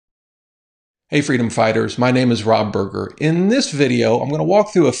Hey Freedom Fighters, my name is Rob Berger. In this video, I'm going to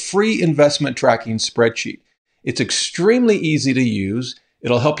walk through a free investment tracking spreadsheet. It's extremely easy to use.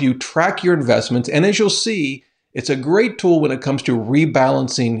 It'll help you track your investments, and as you'll see, it's a great tool when it comes to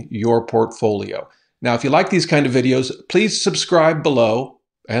rebalancing your portfolio. Now, if you like these kind of videos, please subscribe below,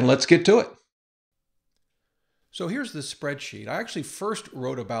 and let's get to it. So here's the spreadsheet. I actually first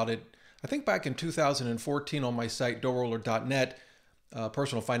wrote about it, I think back in 2014 on my site, doughroller.net.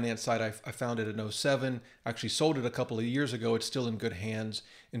 Personal finance site. I found it in '07. Actually sold it a couple of years ago. It's still in good hands.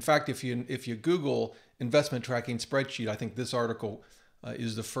 In fact, if you Google investment tracking spreadsheet, I think this article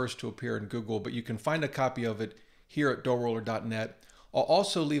is the first to appear in Google, but you can find a copy of it here at doughroller.net. I'll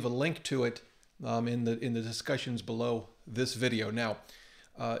also leave a link to it in the discussions below this video. Now,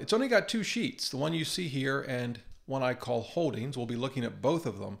 it's only got two sheets, the one you see here and one I call holdings. We'll be looking at both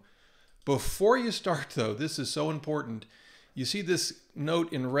of them. Before you start though, this is so important. You see this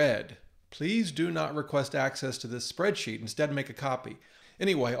note in red. Please do not request access to this spreadsheet. Instead, make a copy.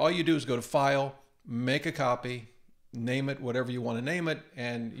 Anyway, all you do is go to File, make a copy, name it whatever you want to name it,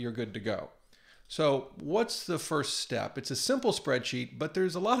 and you're good to go. So what's the first step? It's a simple spreadsheet, but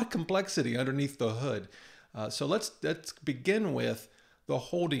there's a lot of complexity underneath the hood. So let's begin with the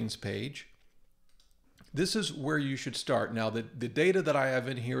holdings page. This is where you should start. Now, the data that I have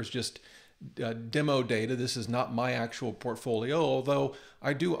in here is just demo data. This is not my actual portfolio, although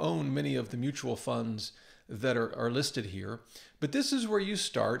I do own many of the mutual funds that are listed here. But this is where you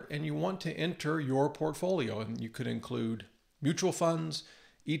start, and you want to enter your portfolio, and you could include mutual funds,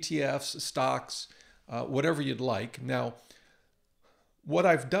 ETFs, stocks, whatever you'd like. Now, what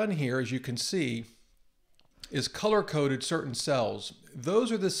I've done here, as you can see, is color-coded certain cells.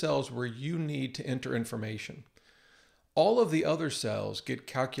 Those are the cells where you need to enter information. All of the other cells get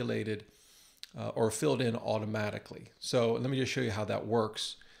calculated or filled in automatically. So let me just show you how that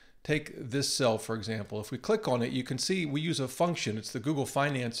works. Take this cell, for example. If we click on it, you can see we use a function. It's the Google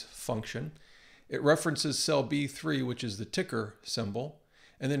Finance function. It references cell B3, which is the ticker symbol,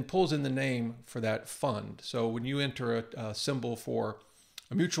 and then pulls in the name for that fund. So when you enter a symbol for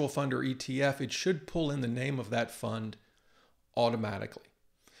a mutual fund or ETF, it should pull in the name of that fund automatically.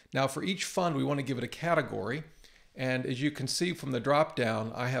 Now, for each fund, we want to give it a category. And as you can see from the drop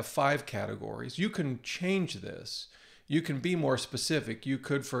down, I have 5 categories. You can change this. You can be more specific. You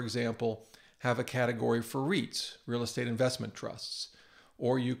could, for example, have a category for REITs, real estate investment trusts,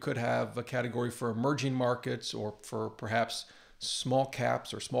 or you could have a category for emerging markets, or for perhaps small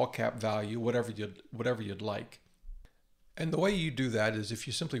caps or small cap value, whatever you'd like. And the way you do that is if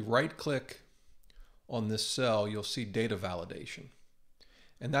you simply right click on this cell, you'll see data validation.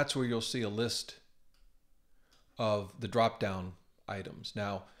 And that's where you'll see a list of the drop-down items.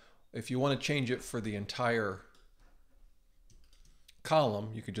 Now, if you want to change it for the entire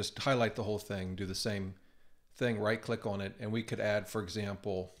column, you could just highlight the whole thing, do the same thing, right-click on it, and we could add, for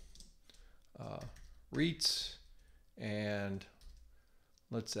example, REITs, and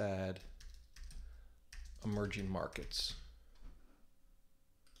let's add emerging markets.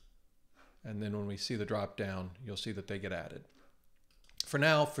 And then when we see the drop-down, you'll see that they get added. For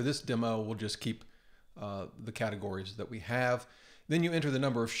now, for this demo, we'll just keep the categories that we have. Then you enter the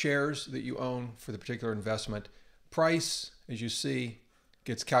number of shares that you own for the particular investment. Price, as you see,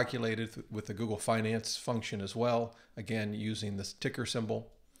 gets calculated with the Google Finance function as well, again using this ticker symbol.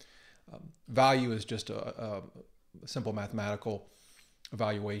 Value is just a simple mathematical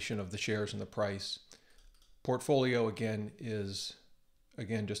evaluation of the shares and the price. Portfolio, again, is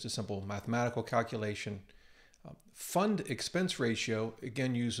just a simple mathematical calculation. Fund expense ratio,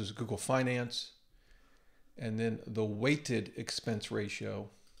 again, uses Google Finance. And then the weighted expense ratio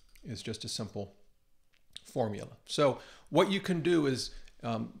is just a simple formula. So what you can do is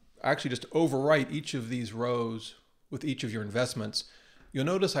actually just overwrite each of these rows with each of your investments. You'll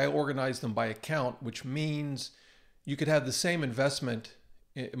notice I organized them by account, which means you could have the same investment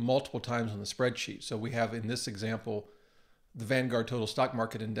multiple times on the spreadsheet. So we have, in this example, the Vanguard Total Stock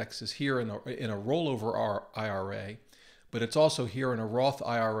Market Index is here in a rollover IRA. But it's also here in a Roth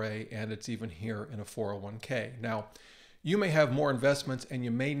IRA, and it's even here in a 401k. Now, you may have more investments and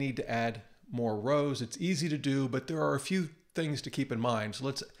you may need to add more rows. It's easy to do, but there are a few things to keep in mind. So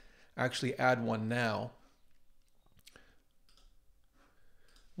let's actually add one now.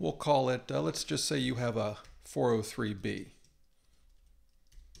 We'll call it, let's just say you have a 403B.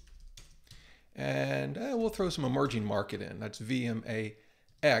 And we'll throw some emerging market in. That's VMA.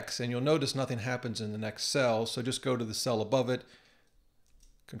 X, and you'll notice nothing happens in the next cell, so just go to the cell above it,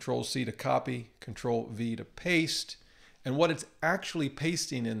 Control C to copy, Control V to paste, and what it's actually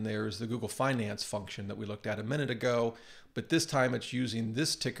pasting in there is the Google Finance function that we looked at a minute ago, but this time it's using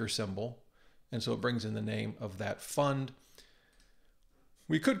this ticker symbol And so it brings in the name of that fund.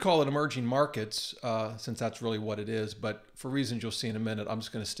 We could call it emerging markets, since that's really what it is, but for reasons you'll see in a minute, I'm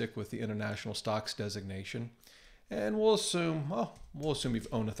just going to stick with the international stocks designation. And we'll assume you've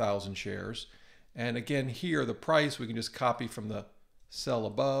owned 1,000 shares. And again, here, the price, we can just copy from the cell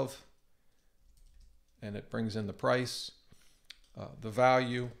above, and it brings in the price. The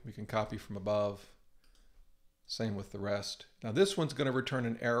value, we can copy from above. Same with the rest. Now this one's going to return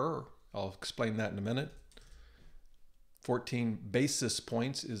an error. I'll explain that in a minute. 14 basis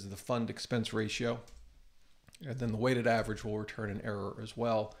points is the fund expense ratio. And then the weighted average will return an error as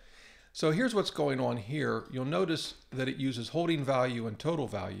well. So here's what's going on here. You'll notice that it uses holding value and total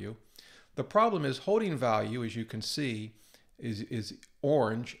value. The problem is holding value, as you can see, is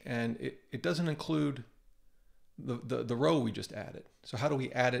orange, and it doesn't include the row we just added. So how do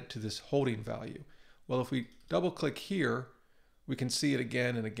we add it to this holding value? Well, if we double click here, we can see it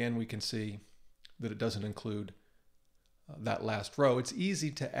again, and again we can see that it doesn't include that last row. It's easy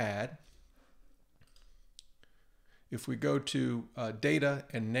to add. If we go to data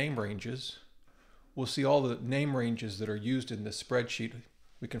and name ranges, we'll see all the name ranges that are used in this spreadsheet.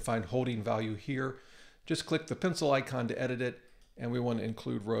 We can find holding value here. Just click the pencil icon to edit it, and we want to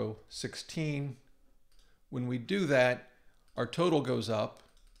include row 16. When we do that, our total goes up.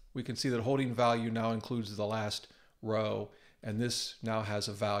 We can see that holding value now includes the last row, and this now has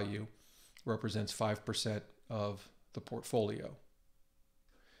a value, represents 5% of the portfolio.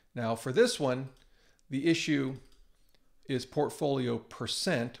 Now for this one, the issue is portfolio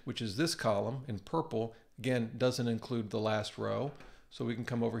percent, which is this column in purple. Again, doesn't include the last row. So we can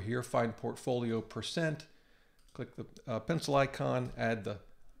come over here, find portfolio percent, click the pencil icon, add the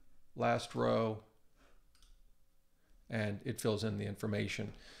last row, and it fills in the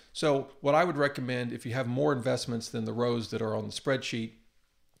information. So what I would recommend, if you have more investments than the rows that are on the spreadsheet,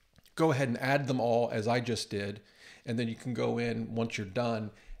 go ahead and add them all as I just did, and then you can go in once you're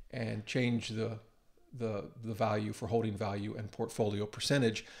done and change the value for holding value and portfolio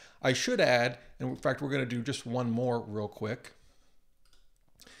percentage. I should add, and in fact we're going to do just one more real quick.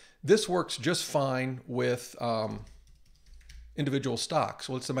 This works just fine with individual stocks.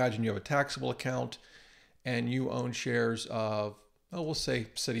 So let's imagine you have a taxable account and you own shares of, we'll say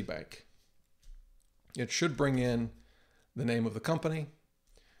Citibank. It should bring in the name of the company.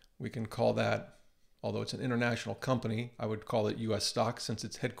 We can call that, although it's an international company, I would call it US stock since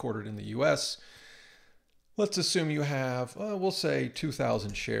it's headquartered in the US. Let's assume you have, we'll say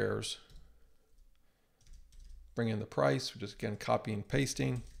 2,000 shares. Bring in the price, we're just again copying and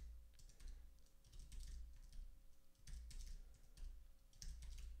pasting.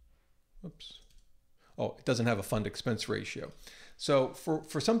 Oops. Oh, it doesn't have a fund expense ratio. So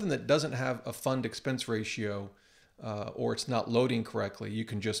for something that doesn't have a fund expense ratio, or it's not loading correctly, you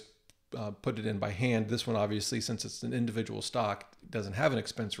can just put it in by hand. This one, obviously, since it's an individual stock, it doesn't have an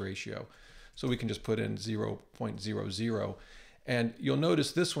expense ratio. So we can just put in 0.00. And you'll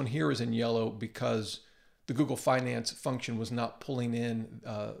notice this one here is in yellow because the Google Finance function was not pulling in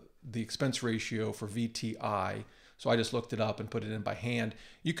the expense ratio for VTI. So I just looked it up and put it in by hand.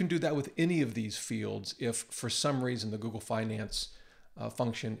 You can do that with any of these fields if for some reason the Google Finance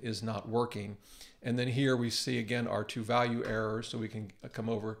function is not working. And then here we see again our two value errors. So we can come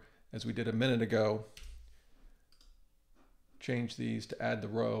over as we did a minute ago, change these to add the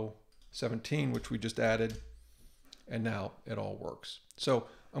row 17, which we just added, and now it all works. So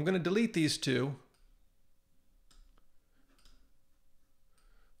I'm going to delete these two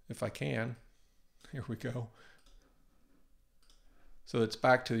if I can. Here we go. So it's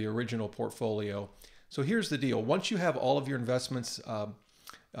back to the original portfolio. So here's the deal. Once you have all of your investments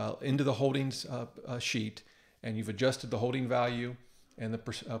into the holdings sheet, and you've adjusted the holding value and the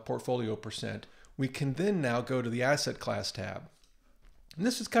portfolio percent, we can then now go to the asset class tab. And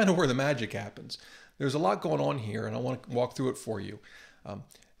this is kind of where the magic happens. There's a lot going on here, and I want to walk through it for you.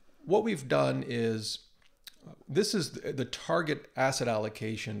 What we've done is, this is the target asset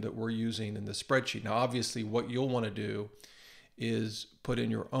allocation that we're using in the spreadsheet. Now, obviously, what you'll want to do is put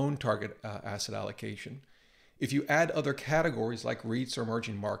in your own target asset allocation. If you add other categories like REITs or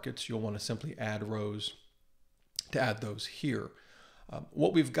emerging markets, you'll want to simply add rows to add those here.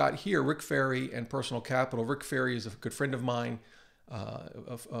 What we've got here, Rick Ferry and Personal Capital. Rick Ferry is a good friend of mine,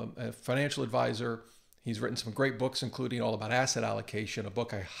 a financial advisor. He's written some great books, including all about asset allocation, a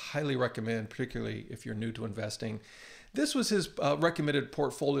book I highly recommend, particularly if you're new to investing. This was his recommended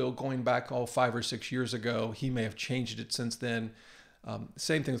portfolio going back 5 or 6 years ago. He may have changed it since then.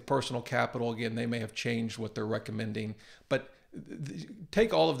 Same thing with Personal Capital. Again, they may have changed what they're recommending. But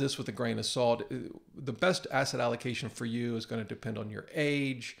take all of this with a grain of salt. The best asset allocation for you is going to depend on your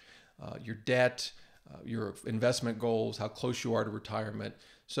age, your debt, your investment goals, how close you are to retirement.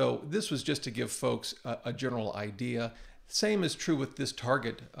 So this was just to give folks a general idea. Same is true with this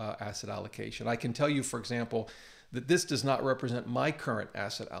target asset allocation. I can tell you, for example, that this does not represent my current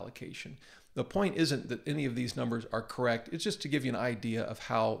asset allocation. The point isn't that any of these numbers are correct. It's just to give you an idea of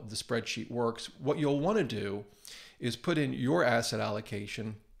how the spreadsheet works. What you'll want to do is put in your asset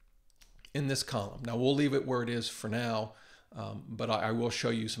allocation in this column. Now we'll leave it where it is for now, but I will show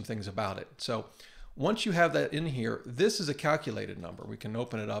you some things about it. So once you have that in here, this is a calculated number. We can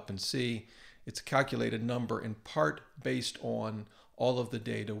open it up and see it's a calculated number in part based on all of the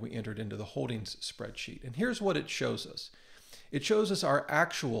data we entered into the holdings spreadsheet. And here's what it shows us. It shows us our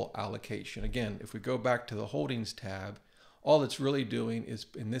actual allocation. Again, if we go back to the holdings tab, all it's really doing is,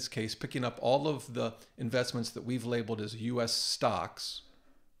 in this case, picking up all of the investments that we've labeled as US stocks,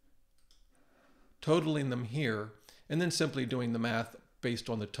 totaling them here, and then simply doing the math based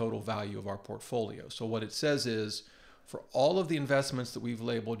on the total value of our portfolio. So what it says is, for all of the investments that we've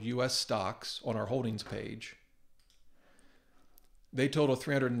labeled US stocks on our holdings page, they total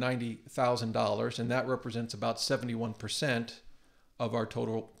 $390,000, and that represents about 71% of our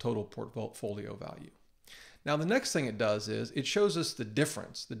total portfolio value. Now, the next thing it does is it shows us the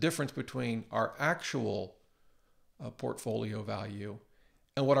difference between our actual portfolio value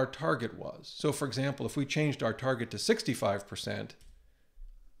and what our target was. So, for example, if we changed our target to 65%,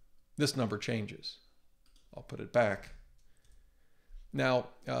 this number changes. I'll put it back. Now,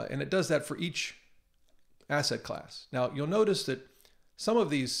 and it does that for each asset class. Now, you'll notice that some of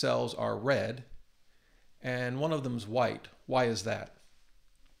these cells are red and one of them is white. Why is that?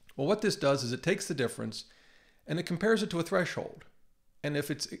 Well, what this does is it takes the difference and it compares it to a threshold. And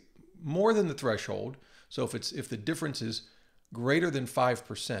if it's more than the threshold, so if the difference is greater than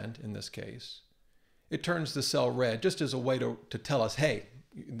 5% in this case, it turns the cell red just as a way to tell us, hey,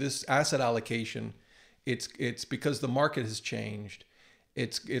 this asset allocation, it's because the market has changed.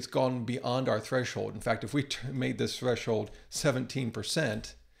 It's gone beyond our threshold. In fact, if we made this threshold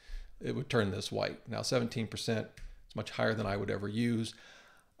 17%, it would turn this white. Now 17% is much higher than I would ever use.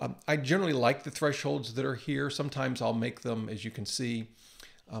 I generally like the thresholds that are here. Sometimes I'll make them, as you can see,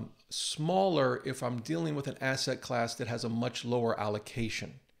 smaller if I'm dealing with an asset class that has a much lower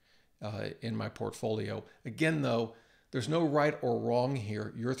allocation in my portfolio. Again, though, there's no right or wrong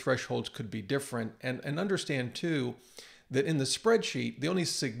here. Your thresholds could be different. And understand, too, that in the spreadsheet, the only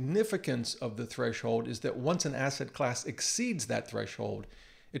significance of the threshold is that once an asset class exceeds that threshold,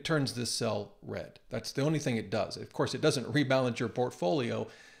 it turns this cell red. That's the only thing it does. Of course, it doesn't rebalance your portfolio.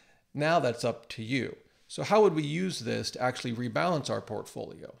 Now that's up to you. So how would we use this to actually rebalance our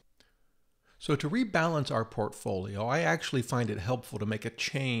portfolio? So to rebalance our portfolio, I actually find it helpful to make a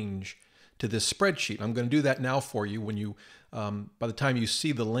change to this spreadsheet. I'm going to do that now for you. When you, by the time you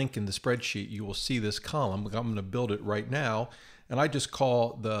see the link in the spreadsheet, you will see this column. I'm going to build it right now, and I just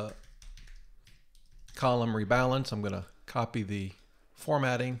call the column rebalance. I'm going to copy the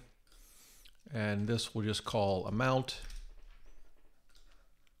formatting, and this will just call amount.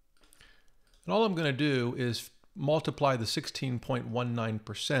 And all I'm going to do is multiply the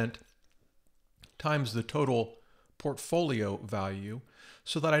 16.19% times the total portfolio value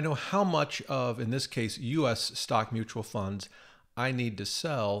so that I know how much of, in this case, US stock mutual funds I need to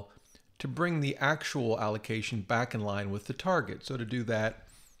sell to bring the actual allocation back in line with the target. So to do that,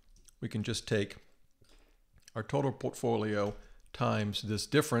 we can just take our total portfolio times this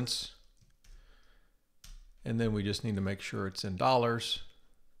difference, and then we just need to make sure it's in dollars,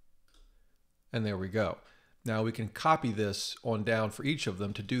 and there we go. Now we can copy this on down for each of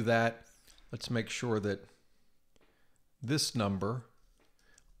them. To do that, let's make sure that this number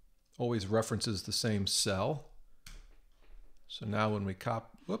always references the same cell. So now when we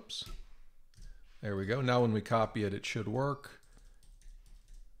whoops, there we go. Now when we copy it, it should work.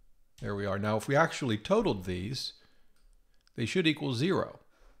 There we are. Now if we actually totaled these, they should equal 0.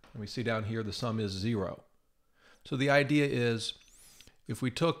 And we see down here the sum is 0. So the idea is if we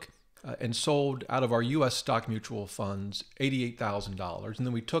took and sold out of our US stock mutual funds $88,000, and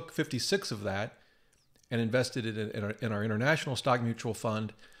then we took 56 of that and invested it in our international stock mutual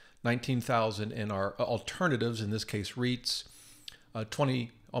fund, 19,000 in our alternatives, in this case REITs,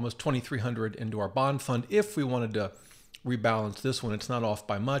 almost 2,300 into our bond fund. If we wanted to rebalance this one, it's not off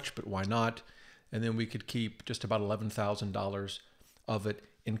by much, but why not? And then we could keep just about $11,000 of it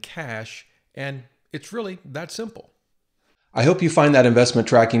in cash, and it's really that simple. I hope you find that investment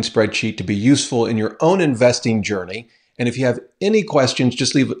tracking spreadsheet to be useful in your own investing journey. And if you have any questions,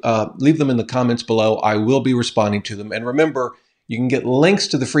 just leave them in the comments below. I will be responding to them. And remember, you can get links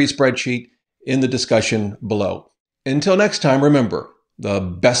to the free spreadsheet in the discussion below. Until next time, remember, the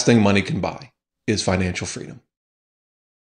best thing money can buy is financial freedom.